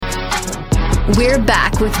We're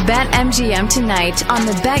back with BetMGM tonight on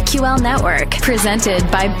the BetQL network, presented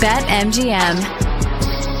by BetMGM.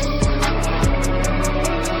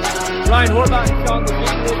 Ryan Horvath and Sean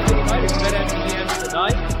Levine with you tonight. It's BetMGM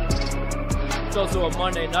tonight. It's also a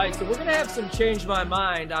Monday night, so we're going to have some change my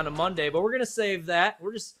mind on a Monday, but we're going to save that.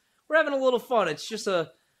 We're having a little fun. It's just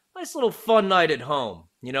a nice little fun night at home.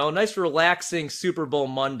 You know, nice relaxing Super Bowl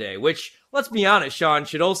Monday, which, let's be honest, Sean,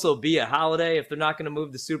 should also be a holiday. If they're not going to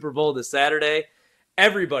move the Super Bowl to Saturday,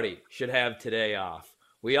 everybody should have today off.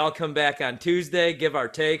 We all come back on Tuesday, give our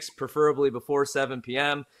takes, preferably before 7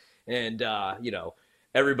 p.m., and,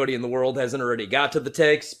 everybody in the world hasn't already got to the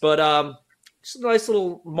takes, but just a nice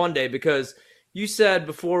little Monday, because you said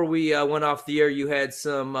before we went off the air you had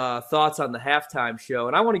some thoughts on the halftime show,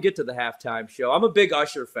 and I want to get to the halftime show. I'm a big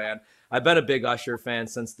Usher fan. I've been a big Usher fan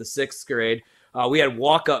since the 6th grade. We had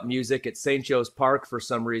walk-up music at St. Joe's Park for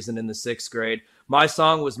some reason in the 6th grade. My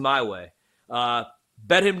song was My Way.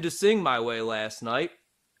 Bet him to sing My Way last night.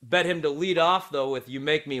 Bet him to lead off, though, with You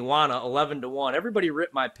Make Me Wanna, 11-1. Everybody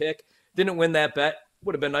ripped my pick. Didn't win that bet.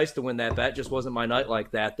 Would have been nice to win that bet. Just wasn't my night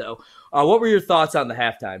like that, though. What were your thoughts on the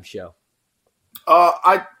halftime show?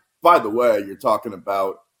 By the way, you're talking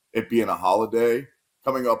about it being a holiday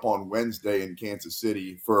coming up on Wednesday in Kansas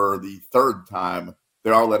City for the 3rd time. They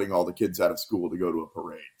are letting all the kids out of school to go to a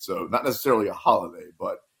parade. So not necessarily a holiday,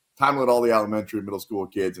 but time to let all the elementary and middle school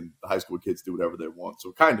kids and the high school kids do whatever they want. So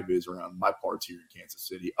it kind of is around my parts here in Kansas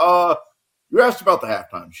City. You asked about the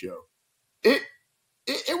halftime show. It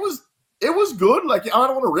was good. Like, I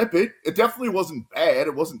don't want to rip it. It definitely wasn't bad.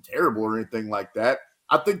 It wasn't terrible or anything like that.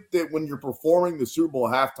 I think that when you're performing the Super Bowl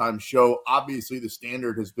halftime show, obviously the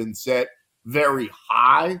standard has been set very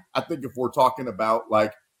high. I think if we're talking about,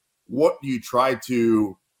 like, what do you try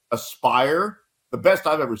to aspire, the best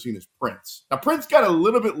I've ever seen is Prince. Now, Prince got a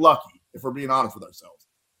little bit lucky, if we're being honest with ourselves.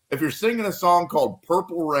 If you're singing a song called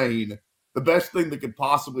Purple Rain, the best thing that could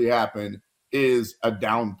possibly happen is a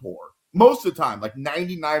downpour. Most of the time, like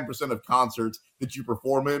 99% of concerts that you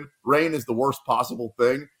perform in, rain is the worst possible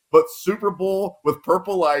thing. But Super Bowl with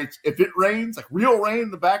purple lights, if it rains, like real rain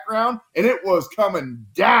in the background, and it was coming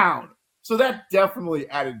down. So that definitely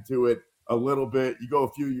added to it a little bit. You go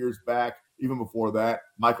a few years back, even before that,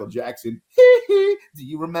 Michael Jackson, do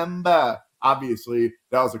you remember? Obviously,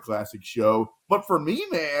 that was a classic show. But for me,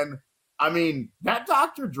 man, I mean, that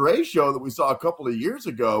Dr. Dre show that we saw a couple of years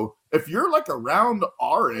ago, if you're like around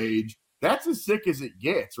our age, that's as sick as it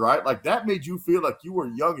gets, right? Like, that made you feel like you were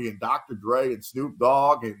young again. Dr. Dre and Snoop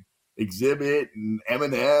Dogg and Exhibit and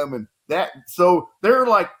Eminem and that. So they're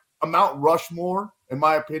like a Mount Rushmore, in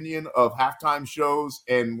my opinion, of halftime shows,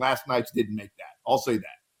 and last night's didn't make that. I'll say that.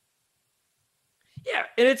 Yeah,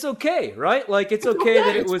 and it's okay, right? Like, it's okay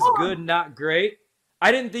that it was good, not great.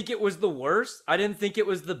 I didn't think it was the worst. I didn't think it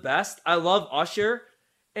was the best. I love Usher,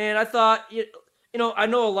 and I thought, I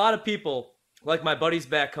know a lot of people, like my buddies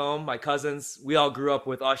back home, my cousins, we all grew up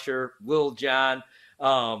with Usher, Lil Jon,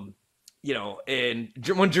 and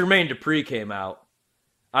when Jermaine Dupri came out,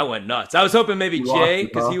 I went nuts. I was hoping maybe Jay,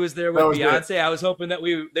 because he was there with Beyonce. I was hoping that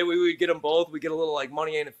we would get them both. We get a little like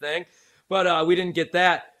Money Ain't a Thing, but we didn't get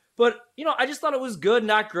that. But, I just thought it was good,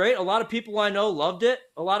 not great. A lot of people I know loved it.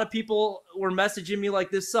 A lot of people were messaging me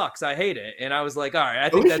like, this sucks, I hate it. And I was like, all right, I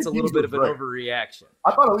think that's a little bit of an overreaction.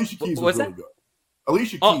 I thought Alicia Keys was really good.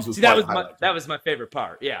 Alicia Keys was that was my favorite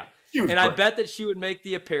part, yeah. And great. I bet that she would make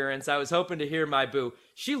the appearance. I was hoping to hear my boo.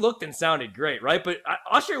 She looked and sounded great, right? But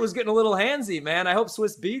Usher was getting a little handsy, man. I hope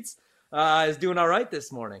Swiss Beats is doing all right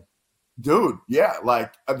this morning. Dude, yeah,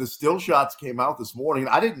 like the still shots came out this morning.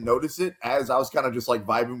 I didn't notice it as I was kind of just like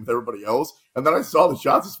vibing with everybody else. And then I saw the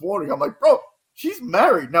shots this morning. I'm like, bro, she's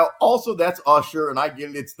married. Now, also, that's Usher, and I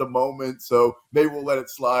get it. It's the moment, so maybe we'll let it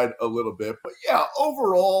slide a little bit. But yeah,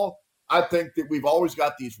 overall, I think that we've always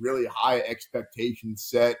got these really high expectations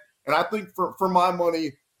set. And I think for my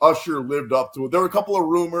money, Usher lived up to it. There were a couple of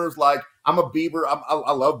rumors like, I'm a Bieber.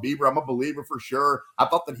 I love Bieber. I'm a believer for sure. I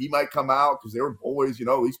thought that he might come out because they were boys,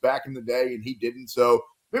 at least back in the day, and he didn't. So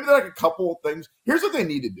maybe like a couple of things. Here's what they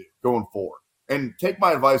need to do going forward. And take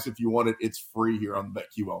my advice if you want it. It's free here on the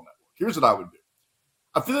BetQL network. Here's what I would do.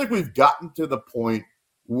 I feel like we've gotten to the point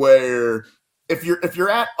where if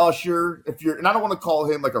you're at Usher, and I don't want to call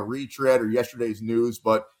him like a retread or yesterday's news,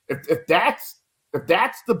 but if that's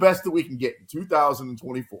the best that we can get in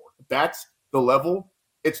 2024, if that's the level,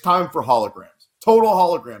 it's time for holograms. Total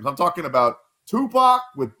holograms. I'm talking about Tupac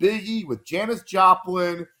with Biggie, with Janis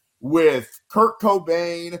Joplin, with Kurt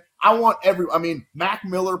Cobain. Mac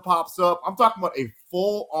Miller pops up. I'm talking about a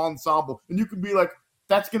full ensemble. And you can be like,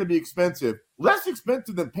 that's going to be expensive. Less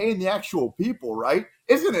expensive than paying the actual people, right?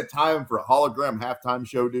 Isn't it time for a hologram halftime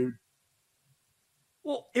show, dude?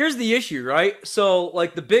 Well, here's the issue, right? So,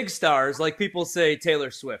 like the big stars, like people say Taylor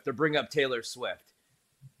Swift or bring up Taylor Swift.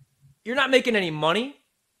 You're not making any money,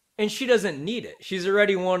 and she doesn't need it. She's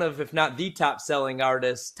already one of, if not the top selling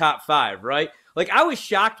artists, top 5, right? Like I was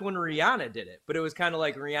shocked when Rihanna did it, but it was kind of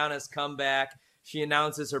like Rihanna's comeback. She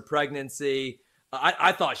announces her pregnancy.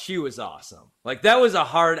 I thought she was awesome. Like that was a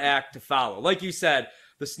hard act to follow. Like you said,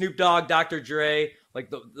 the Snoop Dogg, Dr. Dre, like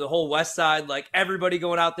the whole West Side, like everybody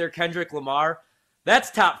going out there, Kendrick Lamar.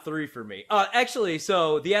 That's top 3 for me. Actually,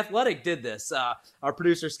 so The Athletic did this. Our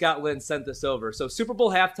producer Scott Lynn sent this over. So Super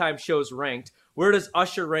Bowl halftime shows ranked. Where does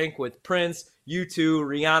Usher rank with Prince, U2,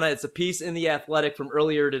 Rihanna? It's a piece in The Athletic from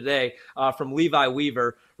earlier today from Levi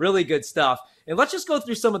Weaver. Really good stuff. And let's just go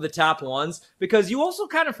through some of the top ones because you also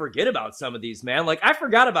kind of forget about some of these, man. Like I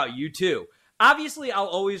forgot about U2. Obviously, I'll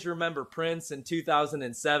always remember Prince in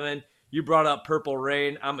 2007. You brought up Purple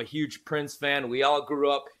Rain. I'm a huge Prince fan. We all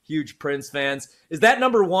grew up huge Prince fans. Is that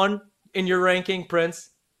number 1 in your ranking, Prince?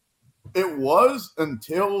 It was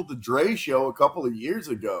until the Dre show a couple of years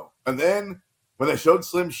ago. And then when they showed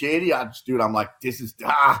Slim Shady, I'm like, this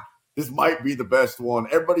might be the best one.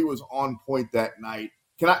 Everybody was on point that night.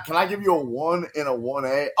 Can I give you a 1 and a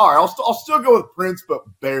 1A? All right, I'll still go with Prince, but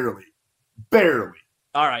barely.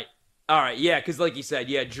 All right. Yeah, because like you said,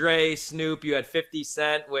 you had Dre, Snoop, you had 50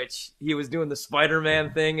 Cent, which he was doing the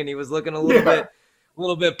Spider-Man thing, and he was looking a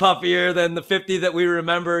little bit puffier than the 50 that we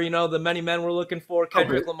remember. You know, the many men were looking for.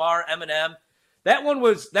 Kendrick Lamar, Eminem. That one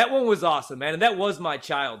was awesome, man, and that was my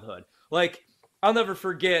childhood. Like I'll never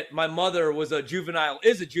forget. My mother is a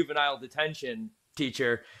juvenile detention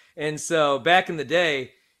teacher, and so back in the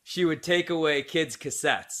day, she would take away kids'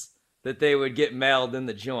 cassettes that they would get mailed in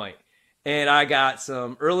the joint. And I got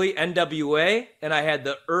some early NWA, and I had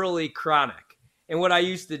the early Chronic. And what I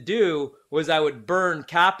used to do was I would burn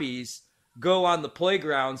copies, go on the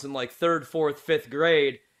playgrounds in like 3rd, 4th, 5th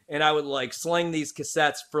grade, and I would like sling these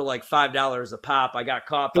cassettes for like $5 a pop. I got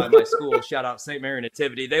caught by my school. Shout out St. Mary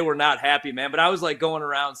Nativity. They were not happy, man. But I was like going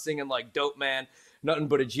around singing like Dope Man, Nothing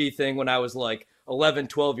But a G Thing when I was like 11,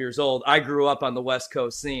 12 years old. I grew up on the West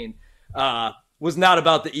Coast scene. Was not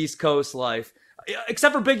about the East Coast life.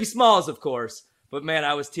 Except for Biggie Smalls, of course. But, man,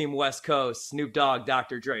 I was team West Coast, Snoop Dogg,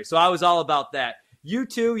 Dr. Dre. So I was all about that.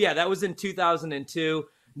 U2, yeah, that was in 2002.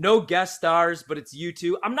 No guest stars, but it's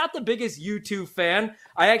U2. I'm not the biggest U2 fan.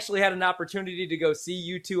 I actually had an opportunity to go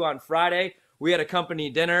see U2 on Friday. We had a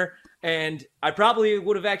company dinner, and I probably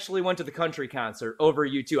would have actually went to the country concert over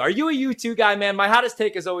U2. Are you a U2 guy, man? My hottest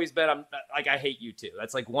take has always been, I hate U2.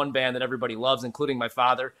 That's like one band that everybody loves, including my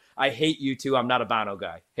father. I hate U2. I'm not a Bono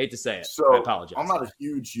guy. Hate to say it. So I apologize. I'm not a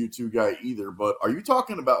huge U2 guy either, but are you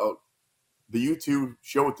talking about the U2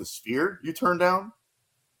 show at the Sphere you turned down?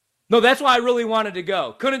 No, that's why I really wanted to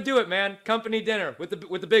go. Couldn't do it, man. Company dinner with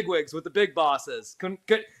the bigwigs, with the big bosses. Couldn't.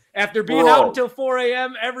 After being out until 4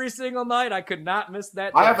 a.m. every single night, I could not miss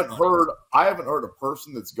that. I haven't heard a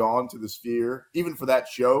person that's gone to the Sphere, even for that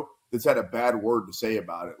show, that's had a bad word to say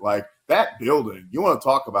about it. Like that building, you want to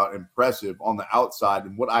talk about impressive on the outside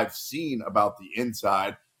and what I've seen about the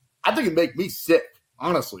inside. I think it'd make me sick,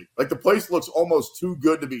 honestly. Like the place looks almost too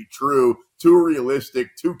good to be true, too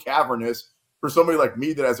realistic, too cavernous for somebody like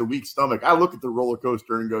me that has a weak stomach. I look at the roller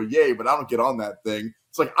coaster and go, yay, but I don't get on that thing.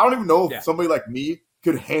 It's like, I don't even know if somebody like me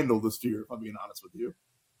could handle the Sphere, if I'm being honest with you.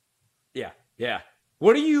 Yeah.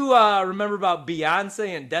 What do you remember about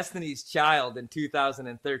Beyonce and Destiny's Child in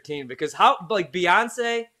 2013? Because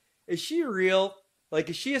Beyonce, is she real? Like,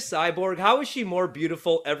 is she a cyborg? How is she more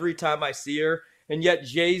beautiful every time I see her? And yet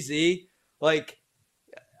Jay-Z, like,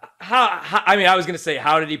 I was going to say,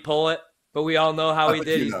 how did he pull it? But we all know how he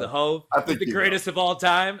did. He's the Hove. He's the greatest of all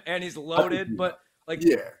time, and he's loaded. But,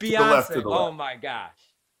 Beyonce, oh, my gosh.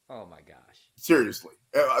 Seriously.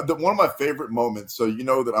 One of my favorite moments, so you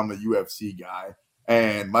know that I'm a UFC guy,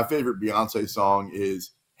 and my favorite Beyonce song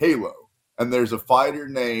is Halo. And there's a fighter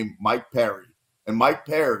named Mike Perry. And Mike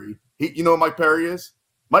Perry, you know what Mike Perry is?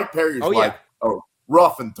 Mike Perry is a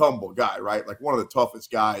rough and tumble guy, right? Like one of the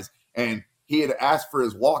toughest guys. And he had asked for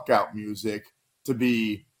his walkout music to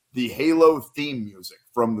be the Halo theme music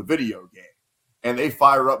from the video game. And they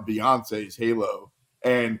fire up Beyonce's Halo.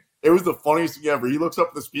 And it was the funniest thing ever. He looks up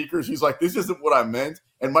at the speakers. He's like, this isn't what I meant.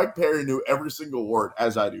 And Mike Perry knew every single word,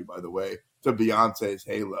 as I do, by the way, to Beyonce's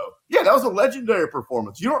Halo. Yeah, that was a legendary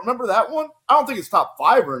performance. You don't remember that one? I don't think it's top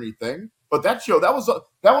 5 or anything. But that show, that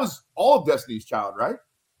was all of Destiny's Child, right?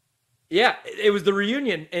 Yeah, it was the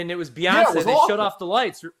reunion, and it was Beyonce. They shut off the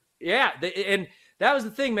lights. Yeah, and that was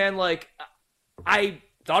the thing, man. Like, I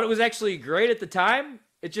thought it was actually great at the time.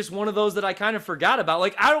 It's just one of those that I kind of forgot about.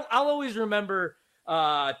 Like, I'll always remember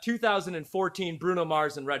 2014 Bruno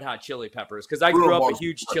Mars and Red Hot Chili Peppers, because I grew up a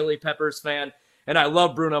huge Chili Peppers fan, and I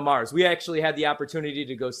love Bruno Mars. We actually had the opportunity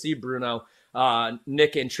to go see Bruno,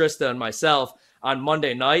 Nick and Trista and myself, on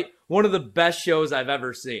Monday night. One of the best shows I've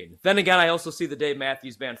ever seen. Then again, I also see the Dave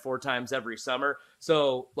Matthews Band 4 times every summer.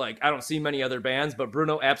 So, like, I don't see many other bands, but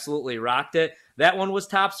Bruno absolutely rocked it. That one was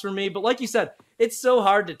tops for me. But like you said, it's so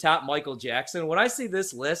hard to top Michael Jackson. When I see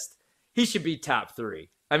this list, he should be top 3.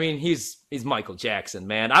 I mean, he's Michael Jackson,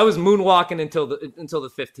 man. I was moonwalking until the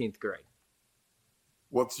 15th grade.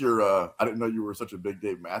 What's your I didn't know you were such a big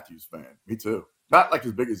Dave Matthews fan. Me too. Not like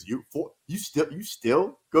as big as you. You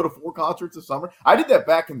still go to 4 concerts a summer? I did that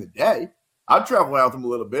back in the day. I'd travel out with him a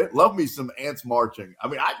little bit. Love me some Ants Marching. I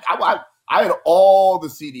mean, I had all the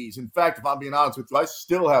CDs. In fact, if I'm being honest with you, I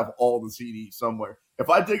still have all the CDs somewhere. If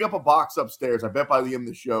I dig up a box upstairs, I bet by the end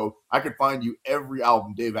of the show, I could find you every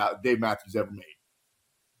album Dave Matthews ever made.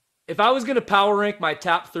 If I was going to power rank my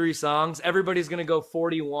top 3 songs, everybody's going to go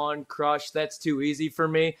 41, Crush. That's too easy for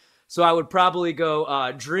me. So I would probably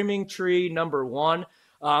go Dreaming Tree, number 1.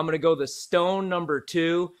 I'm going to go The Stone, number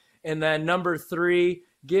 2. And then number 3,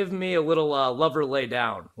 give me a little Lover Lay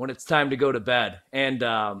Down when it's time to go to bed. And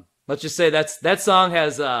let's just say that song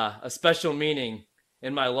has a special meaning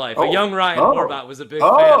in my life. A young Ryan Horvat was a big fan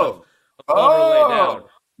of Lover Lay Down.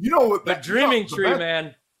 You know what? But Dreaming Tree,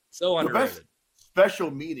 man, so underrated.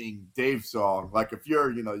 Special meaning Dave song. Like if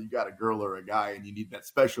you're, you got a girl or a guy and you need that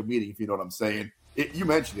special meaning, if you know what I'm saying. You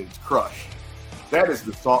mentioned it. It's Crush. That is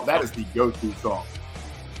the song. That is the go-to song.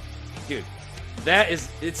 Dude,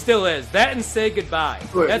 it still is. That and Say Goodbye.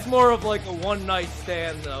 Good. That's more of like a one-night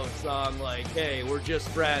stand, though, song. Like, hey, we're just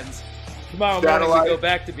friends. Tomorrow morning we go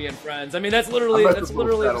back to being friends. I mean, that's literally the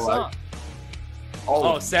song.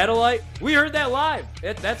 Satellite? We heard that live.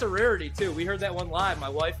 That's a rarity, too. We heard that one live, my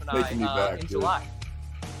wife and I, in July.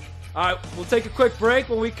 All right, we'll take a quick break.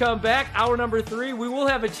 When we come back, hour number 3, we will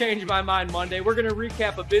have a Change My Mind Monday. We're going to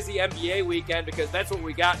recap a busy NBA weekend because that's what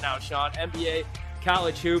we got now, Sean. NBA,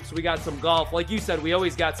 college hoops, we got some golf. Like you said, we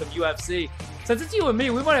always got some UFC. Since it's you and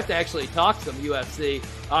me, we might have to actually talk some UFC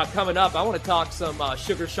coming up. I want to talk some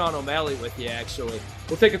Sugar Sean O'Malley with you, actually.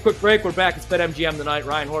 We'll take a quick break. We're back. It's BetMGM tonight.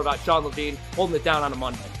 Ryan Horvat, Sean Levine, holding it down on a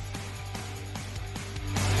Monday.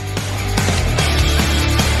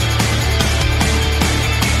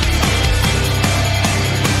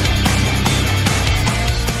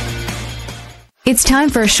 It's time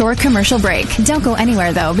for a short commercial break. Don't go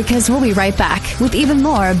anywhere, though, because we'll be right back with even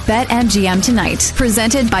more BetMGM Tonight,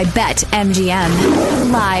 presented by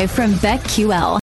BetMGM, live from BetQL.